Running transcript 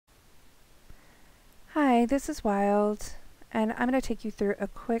Hi, this is Wild, and I'm going to take you through a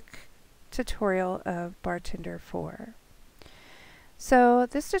quick tutorial of Bartender4. So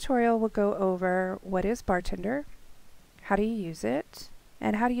this tutorial will go over what is Bartender, how do you use it,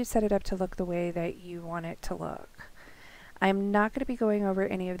 and how do you set it up to look the way that you want it to look. I'm not going to be going over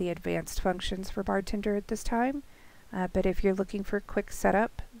any of the advanced functions for Bartender at this time, but if you're looking for a quick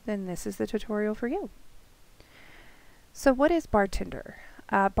setup, then this is the tutorial for you. So what is Bartender?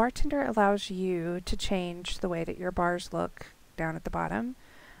 Bartender allows you to change the way that your bars look down at the bottom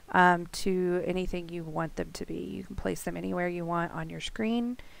to anything you want them to be. You can place them anywhere you want on your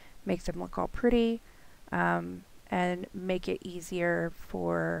screen, make them look all pretty, and make it easier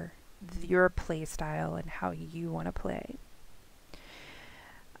for your play style and how you want to play.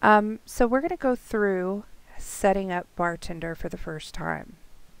 So we're going to go through setting up Bartender for the first time.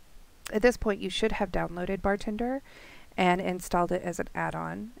 At this point, you should have downloaded Bartender and installed it as an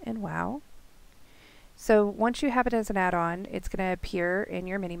add-on in WoW. So once you have it as an add-on, it's going to appear in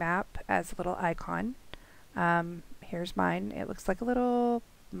your minimap as a little icon. Here's mine. It looks like a little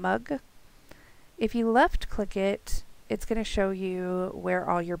mug. If you left click it, it's going to show you where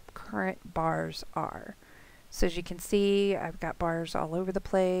all your current bars are. So as you can see, I've got bars all over the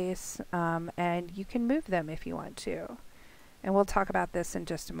place, and you can move them if you want to. And we'll talk about this in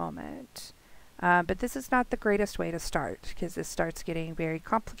just a moment. But this is not the greatest way to start, because this starts getting very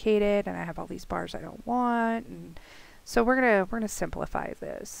complicated and I have all these bars I don't want, and so we're gonna simplify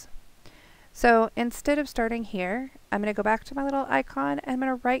this. So instead of starting here, I'm gonna go back to my little icon and I'm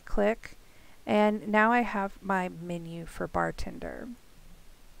gonna right click, and now I have my menu for Bartender.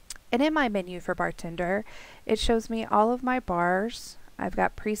 And in my menu for Bartender, it shows me all of my bars. I've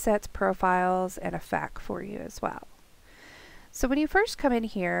got presets, profiles, and a FAQ for you as well. So when you first come in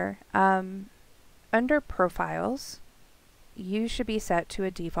here, under profiles, you should be set to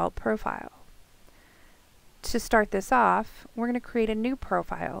a default profile. To start this off, we're going to create a new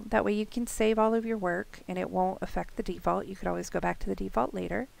profile. That way you can save all of your work and it won't affect the default. You could always go back to the default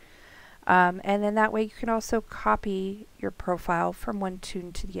later. And then that way you can also copy your profile from one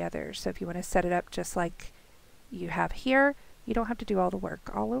tune to the other. So if you want to set it up just like you have here, you don't have to do all the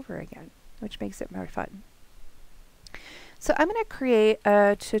work all over again, which makes it more fun. So I'm going to create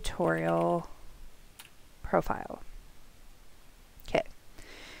a tutorial profile. Okay,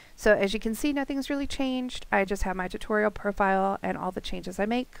 so as you can see, nothing's really changed. I just have my tutorial profile, and all the changes I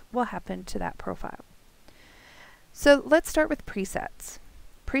make will happen to that profile. So let's start with presets.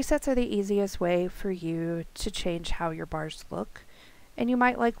 Presets are the easiest way for you to change how your bars look, and you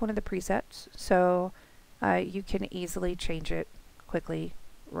might like one of the presets, so you can easily change it quickly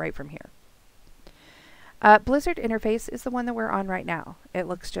right from here. Blizzard interface is the one that we're on right now. It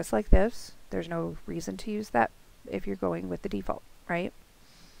looks just like this. There's no reason to use that if you're going with the default, right?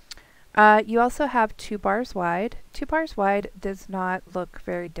 You also have 2 bars wide. 2 bars wide does not look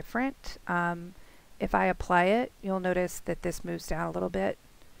very different. If I apply it, you'll notice that this moves down a little bit,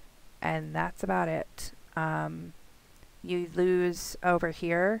 and that's about it. You lose over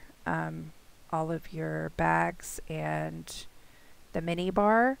here all of your bags and the mini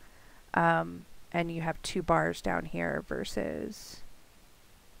bar. And you have 2 bars down here versus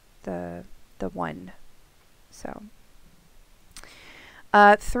the 1. So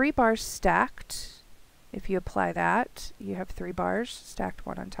 3 bars stacked. If you apply that, you have 3 bars stacked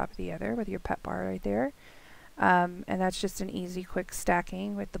one on top of the other with your pet bar right there. And that's just an easy quick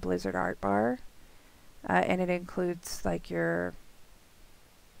stacking with the Blizzard art bar. And it includes like your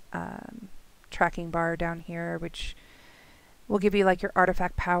tracking bar down here, which will give you like your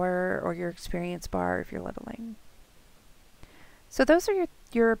artifact power or your experience bar if you're leveling. So those are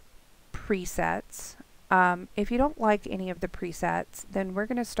your presets. If you don't like any of the presets, then we're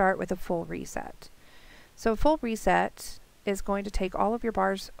going to start with a full reset. So a full reset is going to take all of your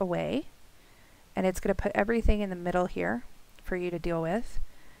bars away, and it's going to put everything in the middle here for you to deal with,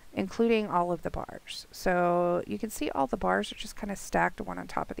 including all of the bars. So you can see all the bars are just kind of stacked one on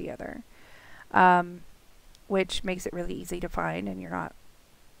top of the other. Which makes it really easy to find, and you're not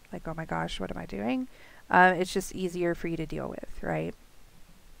like, oh my gosh, what am I doing? It's just easier for you to deal with, right?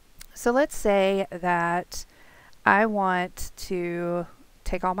 So let's say that I want to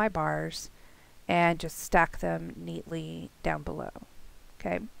take all my bars and just stack them neatly down below.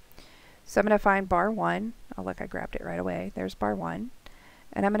 Okay, so I'm going to find bar 1. Oh look, I grabbed it right away. There's bar 1.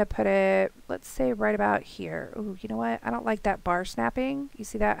 And I'm going to put it, let's say right about here. Ooh, you know what? I don't like that bar snapping. You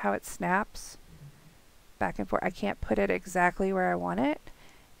see that, how it snaps back and forth? I can't put it exactly where I want it.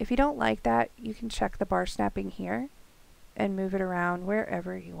 If you don't like that, you can check the bar snapping here and move it around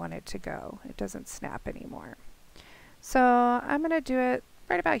wherever you want it to go. It doesn't snap anymore. So I'm going to do it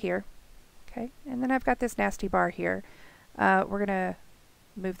right about here. Okay, and then I've got this nasty bar here. We're going to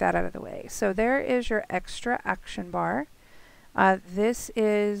move that out of the way. So there is your extra action bar. This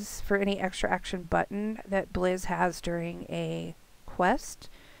is for any extra action button that Blizz has during a quest.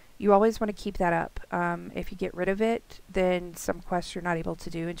 You always want to keep that up. If you get rid of it, then some quests you're not able to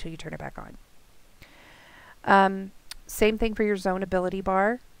do until you turn it back on. Same thing for your zone ability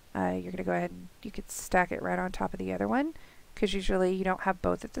bar. You're going to go ahead and you could stack it right on top of the other one, because usually you don't have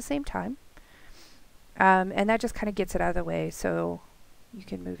both at the same time. And that just kind of gets it out of the way, so you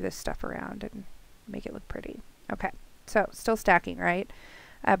can move this stuff around and make it look pretty. Okay, so still stacking, right?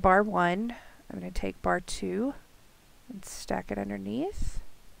 At bar 1, I'm going to take bar 2 and stack it underneath.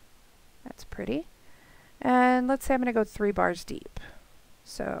 That's pretty. And let's say I'm going to go 3 bars deep.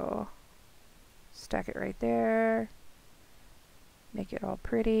 So stack it right there. Make it all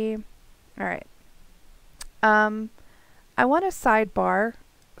pretty. All right. I want a sidebar,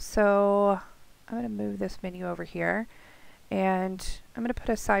 so I'm going to move this menu over here, and I'm going to put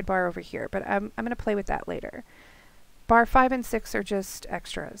a sidebar over here, but I'm going to play with that later. Bar 5 and 6 are just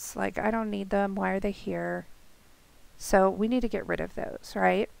extras. Like, I don't need them. Why are they here? So we need to get rid of those,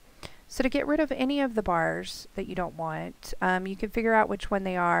 right? So to get rid of any of the bars that you don't want, you can figure out which one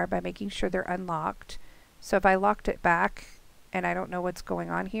they are by making sure they're unlocked. So if I locked it back and I don't know what's going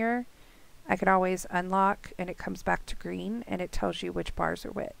on here, I can always unlock and it comes back to green and it tells you which bars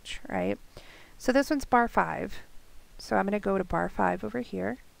are which, right? So this one's bar 5. So I'm going to go to bar 5 over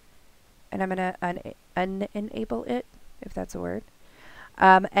here, and I'm going to unenable it, if that's a word.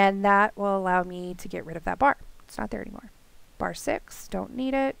 And that will allow me to get rid of that bar. It's not there anymore. Bar 6, don't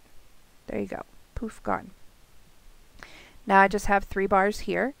need it. There you go. Poof, gone. Now I just have 3 bars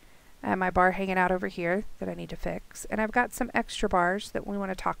here, and my bar hanging out over here that I need to fix. And I've got some extra bars that we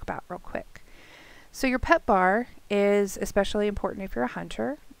want to talk about real quick. So your pet bar is especially important if you're a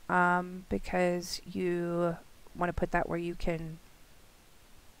hunter, because you want to put that where you can,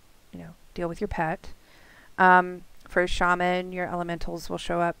 you know, deal with your pet. For a shaman, your elementals will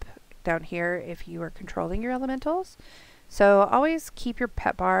show up down here if you are controlling your elementals. So always keep your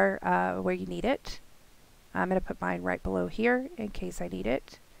pet bar where you need it. I'm going to put mine right below here in case I need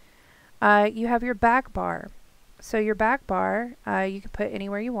it. You have your bag bar. So your bag bar, you can put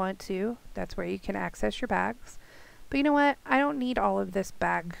anywhere you want to. That's where you can access your bags. But you know what? I don't need all of this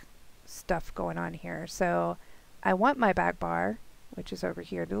bag stuff going on here. So I want my bag bar, which is over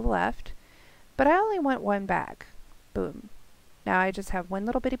here to the left, but I only want 1 bag. Boom. Now I just have 1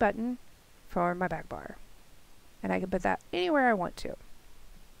 little bitty button for my bag bar. And I can put that anywhere I want to.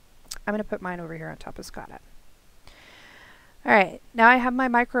 I'm going to put mine over here on top of Scotta. Alright, now I have my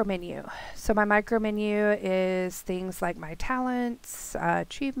micro menu. So my micro menu is things like my talents,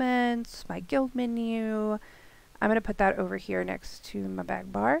 achievements, my guild menu. I'm going to put that over here next to my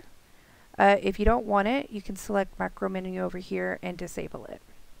bag bar. If you don't want it, you can select micro menu over here and disable it.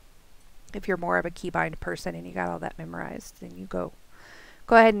 If you're more of a keybind person and you got all that memorized, then you go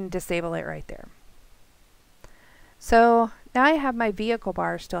ahead and disable it right there. So now I have my vehicle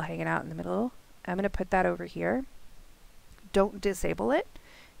bar still hanging out in the middle. I'm going to put that over here. Don't disable it.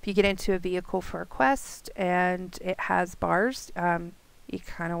 If you get into a vehicle for a quest and it has bars, you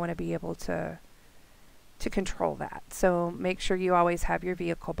kind of want to be able to control that. So make sure you always have your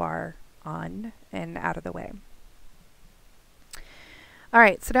vehicle bar on and out of the way.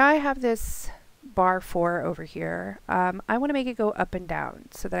 Alright, so now I have this bar 4 over here. I want to make it go up and down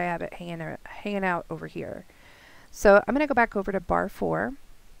so that I have it hanging out over here. So I'm going to go back over to bar 4,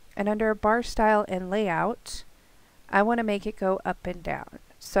 and under bar style and layout, I want to make it go up and down.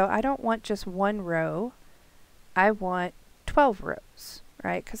 So I don't want just 1 row, I want 12 rows,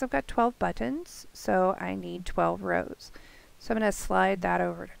 right? Because I've got 12 buttons, so I need 12 rows. So I'm going to slide that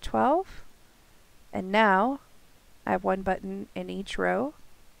over to 12, and now I have 1 button in each row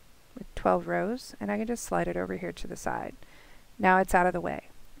with 12 rows, and I can just slide it over here to the side. Now it's out of the way.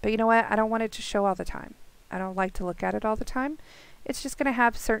 But you know what? I don't want it to show all the time. I don't like to look at it all the time. It's just going to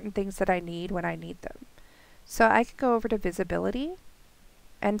have certain things that I need when I need them. So I can go over to visibility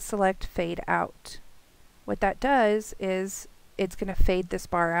and select fade out. What that does is it's going to fade this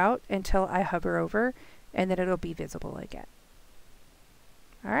bar out until I hover over, and then it'll be visible again.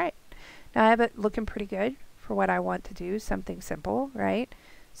 Alright, now I have it looking pretty good for what I want to do, something simple, right?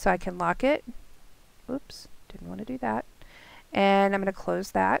 So I can lock it. Oops, didn't want to do that. And I'm going to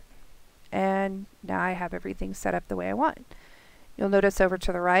close that. And now I have everything set up the way I want. You'll notice over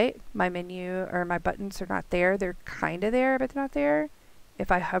to the right, my menu or my buttons are not there. They're kind of there, but they're not there. If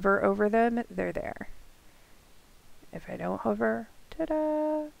I hover over them, they're there. If I don't hover,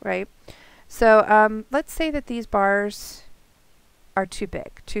 ta-da, right? So let's say that these bars are too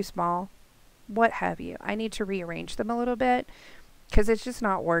big, too small. what have you. I need to rearrange them a little bit because it's just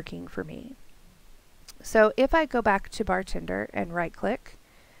not working for me. So if I go back to Bartender and right click,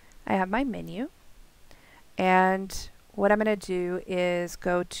 I have my menu, and what I'm going to do is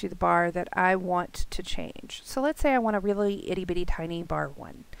go to the bar that I want to change. So let's say I want a really itty bitty tiny bar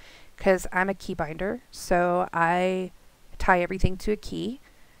 1 because I'm a key binder, so I tie everything to a key,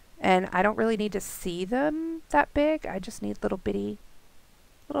 and I don't really need to see them that big. I just need little bitty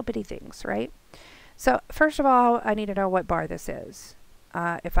things, right? So first of all, I need to know what bar this is.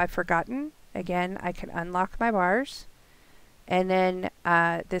 If I've forgotten, again, I can unlock my bars, and then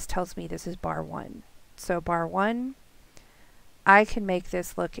this tells me this is bar 1. So bar 1, I can make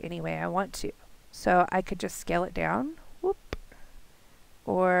this look any way I want to. So I could just scale it down, whoop,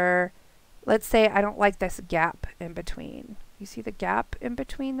 or let's say I don't like this gap in between. You see the gap in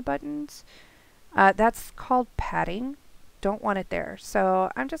between the buttons? That's called padding. Don't want it there.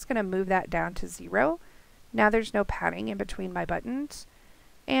 So I'm just going to move that down to 0. Now there's no padding in between my buttons.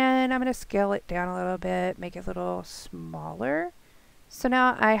 And I'm going to scale it down a little bit, make it a little smaller. So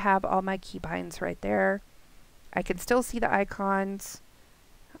now I have all my keybinds right there. I can still see the icons.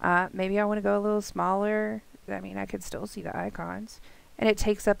 Maybe I want to go a little smaller. I mean, I could still see the icons. And it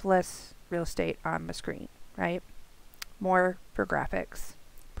takes up less real estate on my screen, right? More for graphics,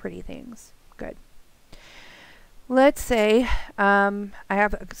 pretty things. Good. Let's say I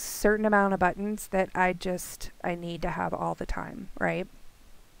have a certain amount of buttons that I need to have all the time, right?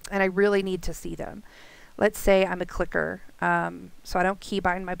 And I really need to see them. Let's say I'm a clicker, so I don't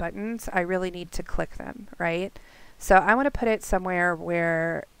keybind my buttons. I really need to click them, right? So I want to put it somewhere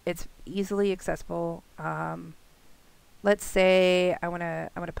where it's easily accessible. Let's say I want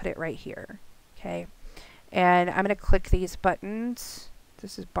to put it right here, okay? And I'm going to click these buttons.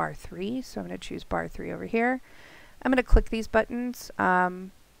 This is bar 3, so I'm going to choose bar 3 over here. I'm going to click these buttons,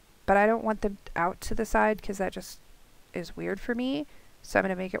 but I don't want them out to the side because that just is weird for me. So I'm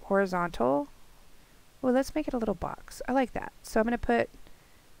going to make it horizontal. Well, let's make it a little box. I like that. So I'm going to put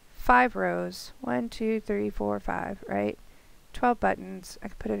 5 rows. 1, 2, 3, 4, 5, right? 12 buttons. I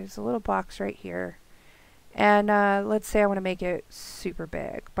can put it as a little box right here. And let's say I want to make it super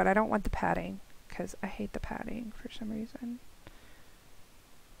big, but I don't want the padding because I hate the padding for some reason.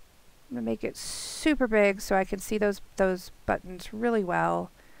 I'm going to make it super big so I can see those buttons really well.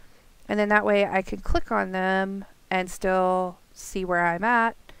 And then that way I can click on them and still see where I'm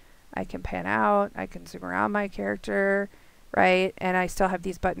at. I can pan out, I can zoom around my character, right? And I still have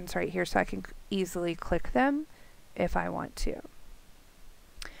these buttons right here so I can easily click them if I want to.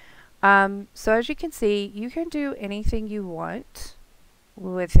 So as you can see, you can do anything you want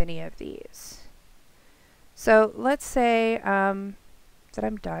with any of these. So let's say that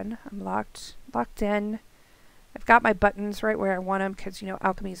I'm done. I'm locked in. I've got my buttons right where I want them because, you know,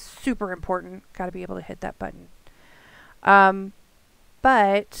 alchemy is super important. Got to be able to hit that button.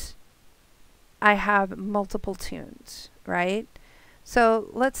 But I have multiple tunes, right? So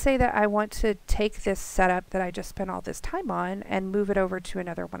let's say that I want to take this setup that I just spent all this time on and move it over to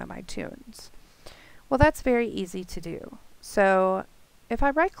another one of my tunes. Well, that's very easy to do. So if I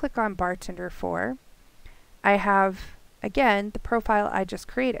right click on Bartender4, I have, again, the profile I just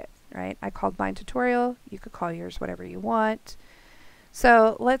created, right? I called mine tutorial. You could call yours whatever you want.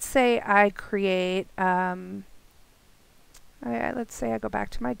 So let's say I create, let's say I go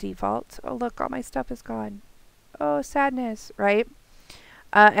back to my default. Oh, look, all my stuff is gone. Oh, sadness, right?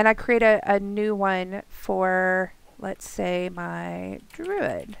 And I create a new one for, let's say, my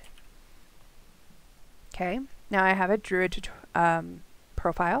druid. Okay, now I have a druid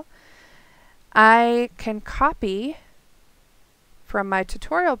profile. I can copy from my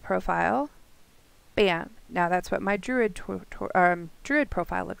tutorial profile. Bam. Now that's what my druid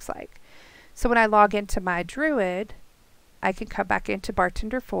profile looks like. So when I log into my druid, I can come back into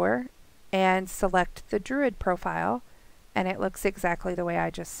Bartender4 and select the druid profile, and it looks exactly the way I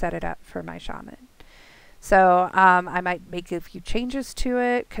just set it up for my shaman. So I might make a few changes to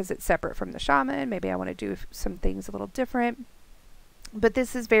it because it's separate from the shaman. Maybe I want to do some things a little different. But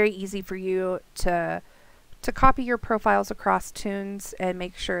this is very easy for you to copy your profiles across tunes and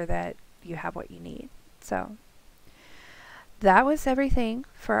make sure that you have what you need. So that was everything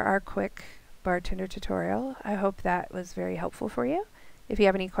for our quick Bartender tutorial. I hope that was very helpful for you. If you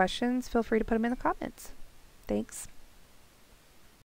have any questions, feel free to put them in the comments. Thanks.